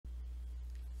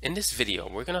In this video,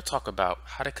 we're going to talk about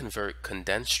how to convert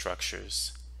condensed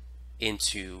structures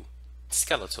into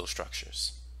skeletal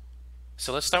structures.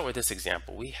 So let's start with this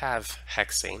example. We have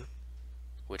hexane,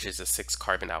 which is a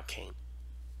 6-carbon alkane.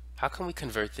 How can we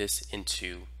convert this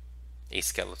into a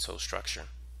skeletal structure?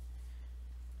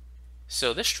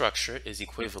 So this structure is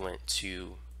equivalent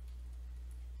to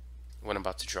what I'm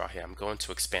about to draw here. I'm going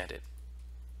to expand it.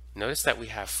 Notice that we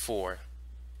have 4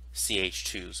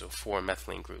 CH2s or 4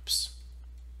 methylene groups.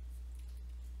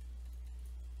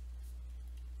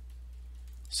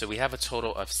 So we have a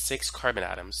total of 6 carbon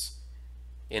atoms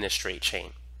in a straight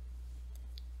chain.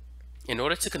 In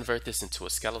order to convert this into a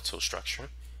skeletal structure,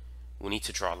 we need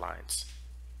to draw lines.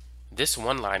 This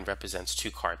one line represents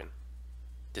 2 carbon.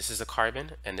 This is a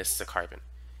carbon and this is a carbon.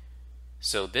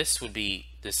 So this would be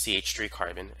the CH3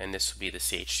 carbon and this would be the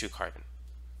CH2 carbon.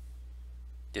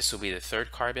 This will be the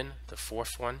 3rd carbon, the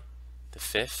 4th one, the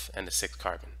 5th, and the 6th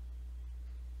carbon.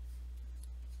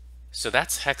 So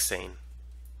that's hexane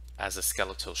as a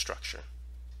skeletal structure.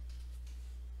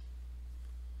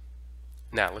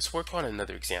 Now let's work on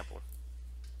another example.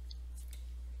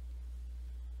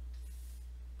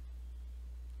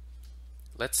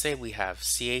 Let's say we have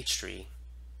CH3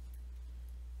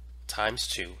 times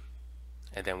 2,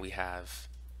 and then we have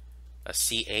a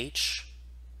CH,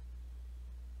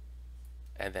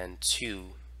 and then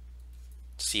 2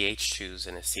 CH2s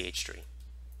and a CH3.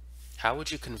 How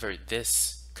would you convert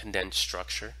this condensed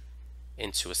structure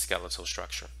into a skeletal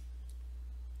structure?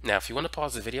 Now, if you want to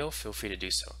pause the video, feel free to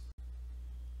do so.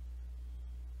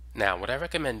 Now, what I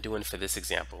recommend doing for this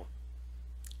example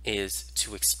is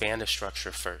to expand a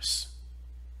structure first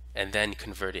and then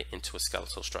convert it into a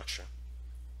skeletal structure.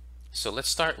 So let's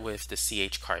start with the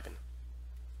CH carbon.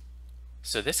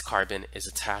 So this carbon is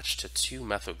attached to 2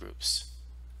 methyl groups.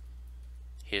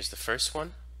 Here's the first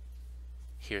one,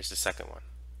 here's the second one.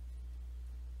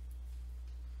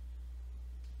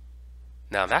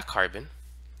 Now that carbon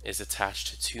is attached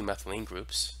to 2 methylene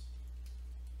groups,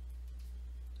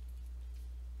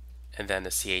 and then the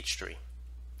CH3.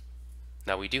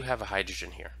 Now we do have a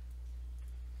hydrogen here.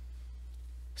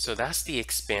 So that's the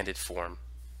expanded form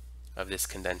of this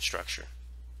condensed structure.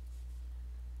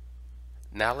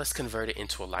 Now let's convert it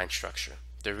into a line structure.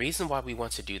 The reason why we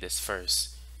want to do this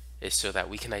first is so that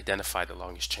we can identify the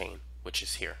longest chain, which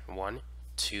is here. 1,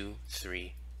 2,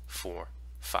 3, 4,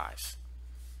 5.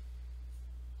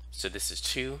 So this is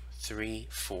 2, 3,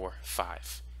 4,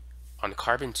 5. On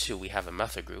carbon 2 we have a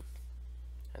methyl group,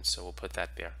 and so we'll put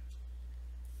that there.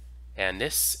 And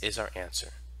this is our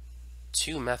answer,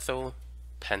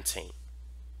 2-methylpentane.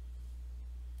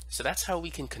 So that's how we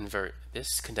can convert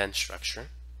this condensed structure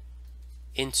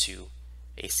into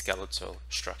a skeletal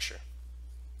structure.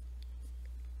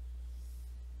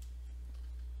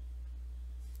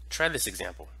 Try this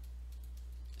example.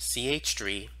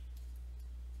 CH3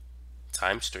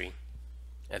 times 3,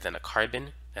 and then a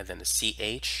carbon, and then a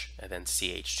CH, and then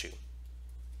CH2.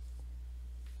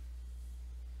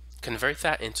 Convert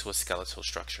that into a skeletal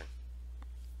structure.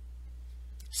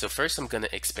 So first I'm going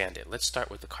to expand it. Let's start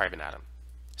with the carbon atom.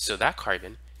 So that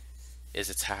carbon is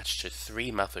attached to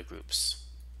 3 methyl groups.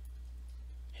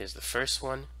 Here's the first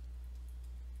one,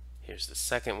 here's the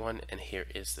second one, and here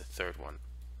is the 3rd one.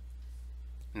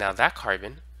 Now that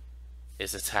carbon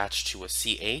is attached to a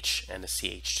CH and a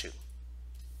CH2.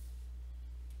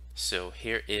 So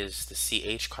here is the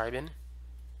CH carbon,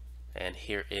 and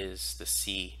here is the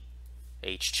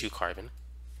CH2 carbon.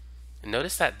 And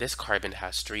notice that this carbon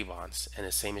has 3 bonds, and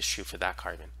the same is true for that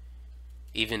carbon,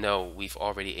 even though we've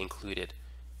already included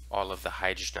all of the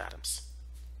hydrogen atoms.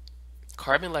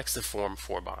 Carbon likes to form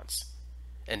 4 bonds,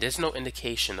 and there's no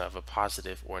indication of a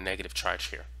positive or negative charge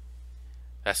here.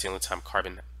 That's the only time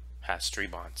carbon has 3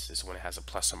 bonds, is when it has a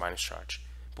plus or minus charge.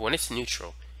 But when it's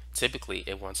neutral, typically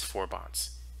it wants 4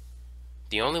 bonds.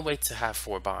 The only way to have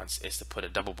 4 bonds is to put a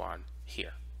double bond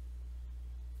here.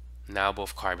 Now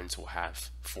both carbons will have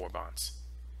 4 bonds.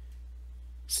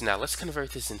 So now let's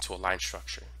convert this into a line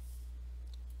structure.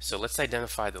 So let's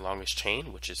identify the longest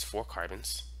chain, which is 4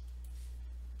 carbons.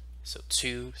 So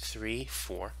 2, 3,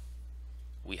 4.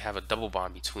 We have a double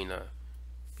bond between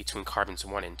carbons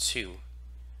 1 and 2.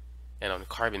 And on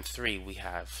carbon 3 we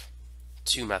have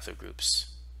 2 methyl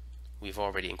groups. We've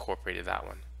already incorporated that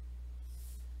one.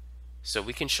 So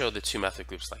we can show the 2 methyl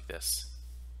groups like this.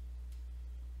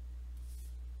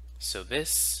 So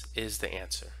this is the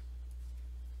answer.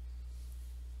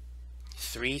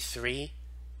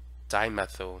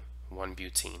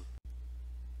 3,3-dimethyl-1-butene.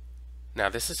 Now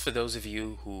this is for those of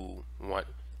you who want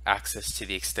access to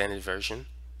the extended version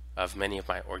of many of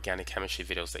my organic chemistry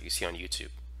videos that you see on YouTube.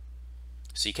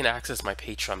 So you can access my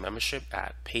Patreon membership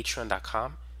at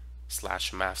patreon.com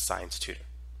Math Science Tutor.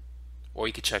 Or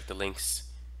you can check the links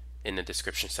in the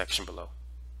description section below.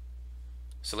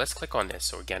 So let's click on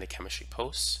this organic chemistry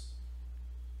posts,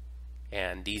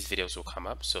 and these videos will come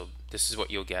up. So this is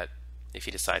what you'll get if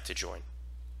you decide to join.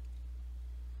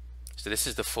 So this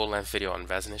is the full-length video on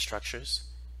resonance structures.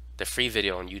 The free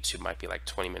video on YouTube might be like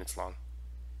 20 minutes long.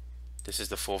 This is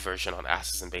the full version on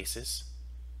acids and bases.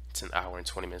 It's an hour and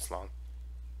 20 minutes long.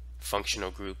 Functional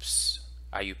groups,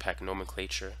 IUPAC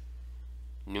nomenclature,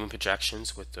 Newton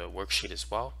projections with the worksheet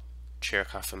as well, chair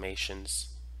conformations.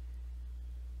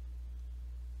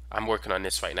 I'm working on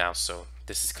this right now, so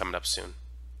this is coming up soon.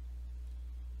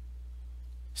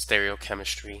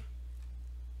 Stereochemistry.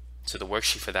 So the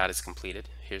worksheet for that is completed.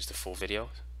 Here's the full video.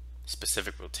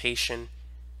 Specific rotation,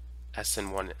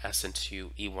 SN1 and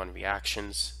SN2 E1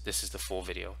 reactions. This is the full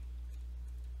video.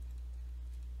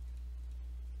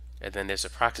 And then there's a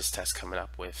practice test coming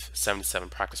up with 77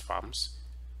 practice problems.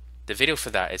 The video for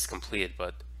that is completed,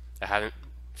 but I haven't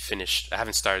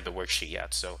started the worksheet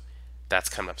yet, so that's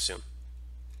coming up soon.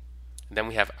 And then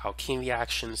we have alkene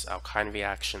reactions, alkyne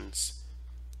reactions,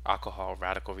 alcohol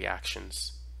radical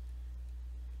reactions,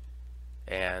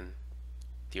 and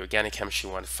the organic chemistry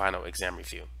 1 final exam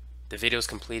review. The video is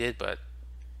completed, but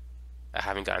I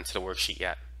haven't gotten to the worksheet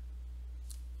yet.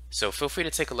 So feel free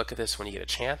to take a look at this when you get a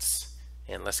chance,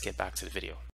 and let's get back to the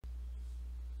video.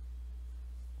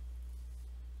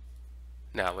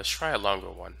 Now let's try a longer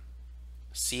one.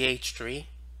 CH3,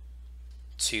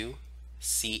 2,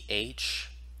 CH,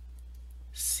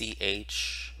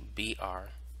 CH, Br,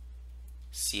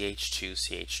 CH2,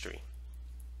 CH3.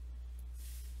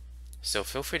 So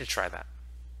feel free to try that.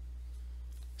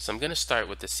 So I'm going to start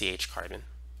with the CH carbon.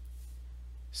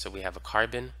 So we have a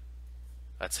carbon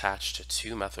attached to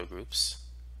 2 methyl groups.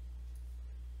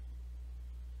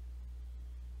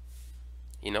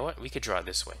 You know what? We could draw it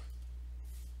this way.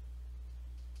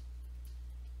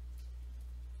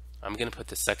 I'm going to put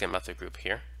the second methyl group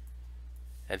here,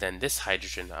 and then this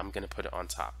hydrogen, I'm going to put it on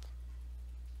top.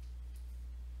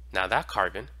 Now that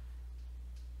carbon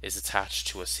is attached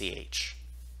to a CH.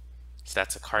 So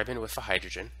that's a carbon with a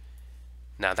hydrogen.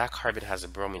 Now that carbon has a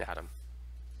bromine atom.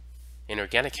 In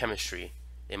organic chemistry,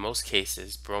 in most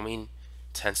cases, bromine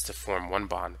tends to form one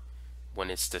bond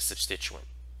when it's the substituent.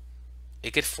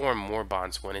 It could form more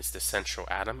bonds when it's the central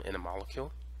atom in a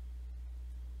molecule,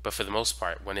 but for the most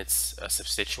part, when it's a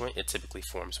substituent, it typically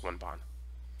forms one bond.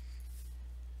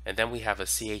 And then we have a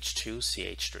CH2,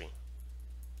 CH3.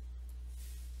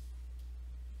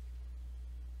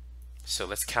 So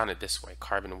let's count it this way.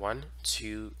 Carbon 1,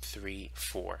 2, 3,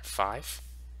 4, 5.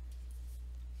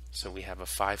 So we have a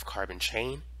 5 carbon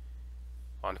chain.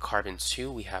 On carbon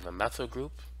 2, we have a methyl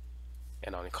group.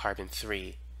 And on carbon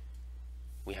 3,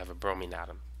 we have a bromine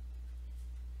atom.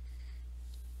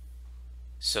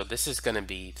 So this is going to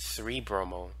be 3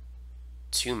 bromo,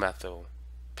 2 methyl,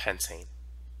 pentane.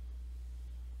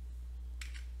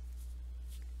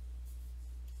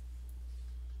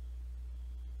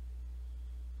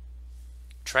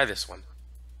 Try this one.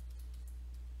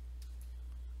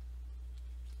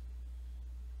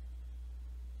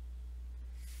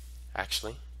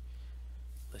 Actually,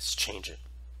 let's change it.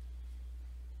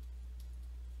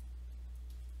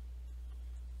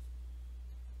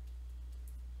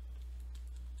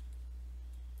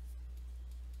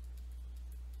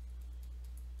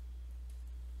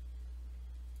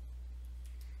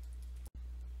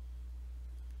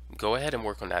 Go ahead and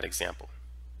work on that example.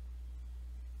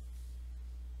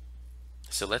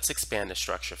 So let's expand the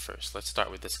structure first. Let's start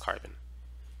with this carbon.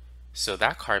 So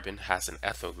that carbon has an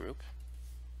ethyl group.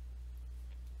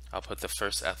 I'll put the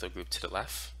first ethyl group to the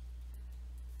left.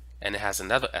 And it has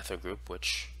another ethyl group,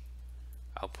 which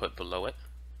I'll put below it.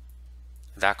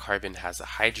 That carbon has a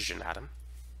hydrogen atom.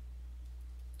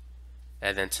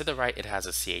 And then to the right, it has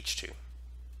a CH2.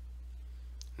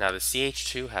 Now the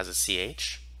CH2 has a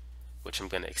CH, which I'm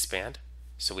going to expand.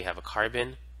 So we have a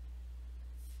carbon.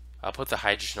 I'll put the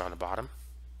hydrogen on the bottom.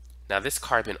 Now this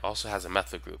carbon also has a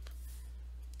methyl group.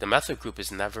 The methyl group is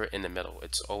never in the middle.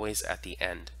 It's always at the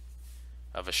end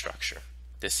of a structure.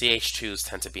 The CH2s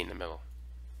tend to be in the middle.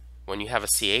 When you have a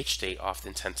CH, they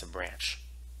often tend to branch.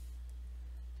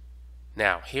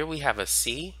 Now here we have a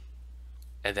C,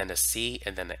 and then a C,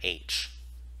 and then an H.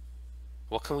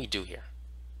 What can we do here?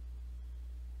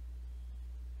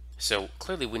 So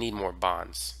clearly we need more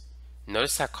bonds.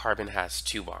 Notice that carbon has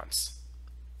 2 bonds.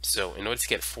 So in order to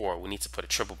get 4, we need to put a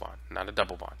triple bond, not a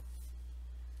double bond.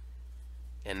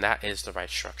 And that is the right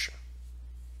structure.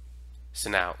 So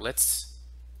now let's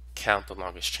count the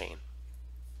longest chain.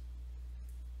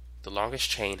 The longest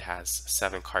chain has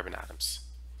 7 carbon atoms.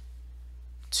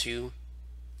 2,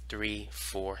 3,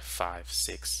 4, 5,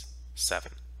 6,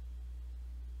 7.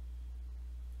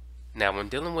 Now, when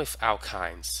dealing with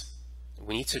alkynes,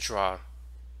 we need to draw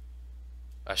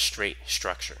a straight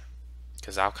structure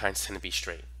because alkynes tend to be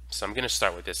straight. So I'm going to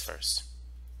start with this first.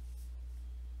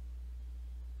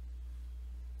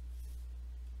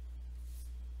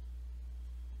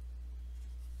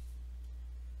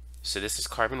 So this is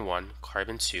carbon 1,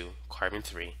 carbon 2, carbon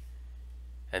 3,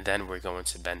 and then we're going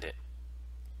to bend it.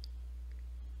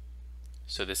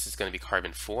 So this is going to be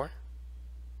carbon 4,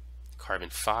 carbon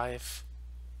 5,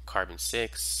 carbon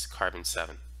 6, carbon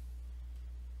 7.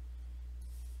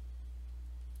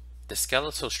 The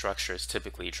skeletal structure is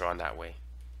typically drawn that way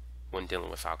when dealing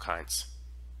with alkynes.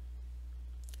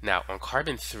 Now on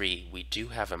carbon 3 we do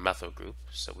have a methyl group,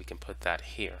 so we can put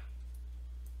that here.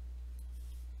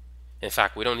 In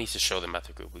fact, we don't need to show the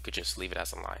methyl group, we could just leave it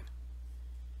as a line.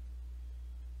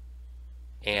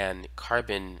 And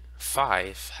carbon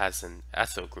 5 has an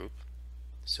ethyl group,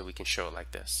 so we can show it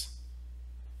like this.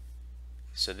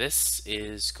 So this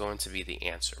is going to be the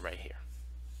answer right here.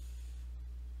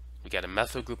 We got a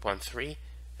methyl group on 3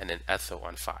 and an ethyl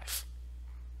on 5.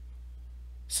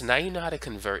 So now you know how to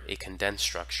convert a condensed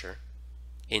structure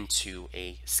into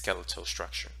a skeletal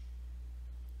structure.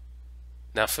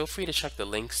 Now feel free to check the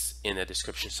links in the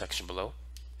description section below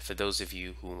for those of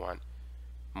you who want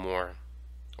more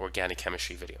organic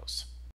chemistry videos.